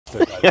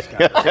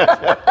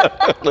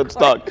Let's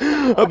talk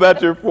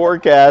about your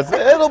forecast.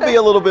 It'll be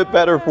a little bit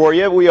better for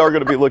you. We are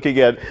going to be looking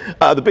at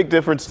the big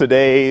difference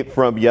today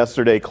from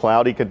yesterday.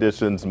 Cloudy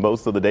conditions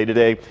most of the day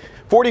today.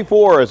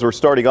 44 as we're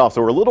starting off,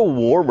 so we're a little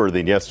warmer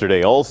than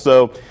yesterday.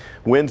 Also,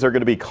 winds are going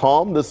to be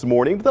calm this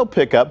morning, but they'll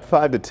pick up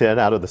 5 to 10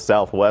 out of the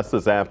southwest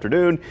this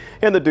afternoon,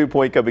 and the dew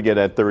point coming in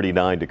at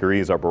 39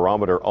 degrees. Our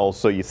barometer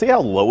also, you see how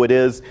low it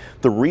is?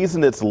 The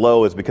reason it's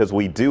low is because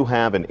we do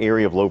have an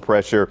area of low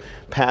pressure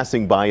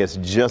passing by us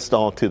just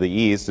off to the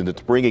east, and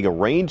it's bringing a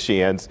rain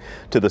chance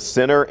to the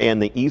center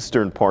and the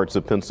eastern parts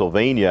of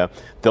Pennsylvania.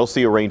 They'll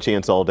see a rain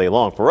chance all day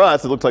long. For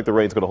us, it looks like the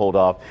rain's going to hold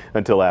off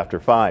until after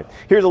 5.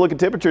 Here's a look at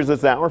temperatures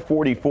this hour.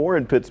 44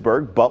 in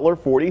Pittsburgh, Butler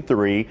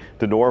 43,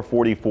 Denora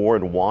 44,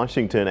 and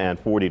Washington at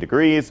 40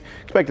 degrees.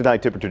 Expected high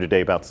temperature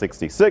today about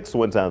 66.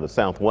 Winds out of the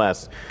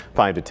southwest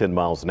 5 to 10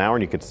 miles an hour.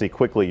 And you can see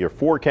quickly your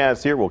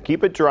forecast here. We'll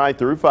keep it dry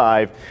through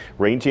 5.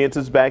 Rain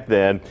chances back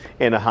then,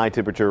 and a high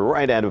temperature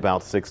right at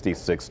about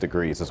 66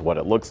 degrees is what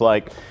it looks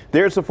like.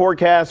 There's the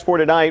forecast for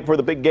tonight for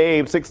the big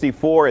game.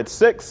 64 at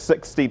 6,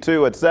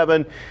 62 at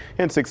 7,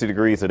 and 60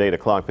 degrees at 8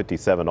 o'clock,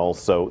 57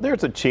 also.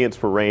 There's a chance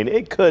for rain.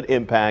 It could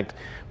impact,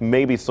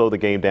 maybe slow the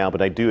game down,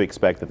 but I do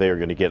expect that they are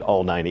going to get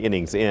all 9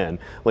 innings in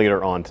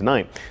later on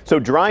tonight. So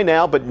dry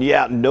now, but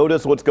yeah,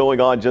 notice what's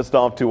going on just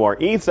off to our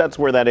east. That's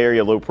where that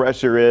area low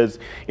pressure is.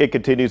 It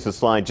continues to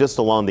slide just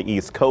along the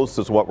east coast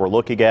is what we're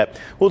looking at.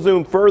 We'll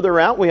zoom further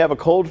out. We have a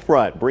cold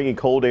front bringing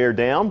cold air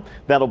down.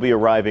 That'll be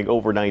arriving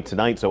overnight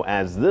tonight. So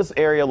as this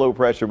area low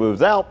pressure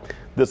moves out,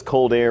 this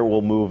cold air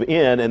will move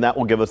in, and that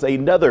will give us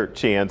another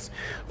chance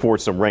for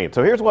some rain.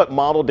 So here's what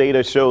model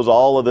data shows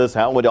all of this,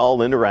 how it all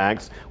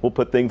interacts. We'll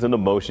put things into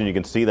motion. You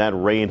can see that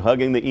rain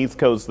hugging the east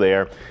coast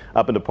there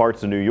up into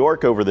parts of New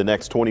York over the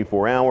next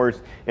 24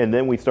 hours. And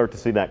then we start to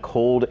see that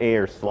cold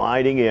air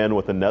sliding in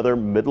with another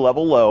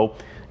mid-level low.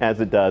 As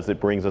it does,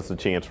 it brings us a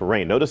chance for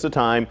rain. Notice the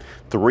time,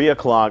 3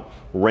 o'clock,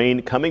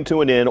 rain coming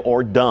to an end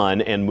or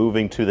done and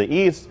moving to the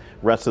east.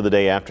 Rest of the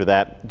day after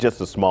that,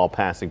 just a small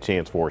passing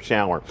chance for a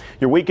shower.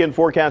 Your weekend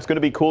forecast going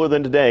to be cooler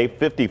than today.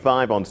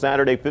 55 on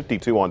Saturday,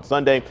 52 on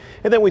Sunday.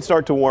 And then we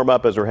start to warm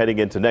up as we're heading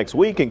into next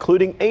week,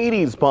 including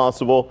 80s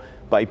possible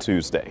by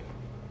Tuesday.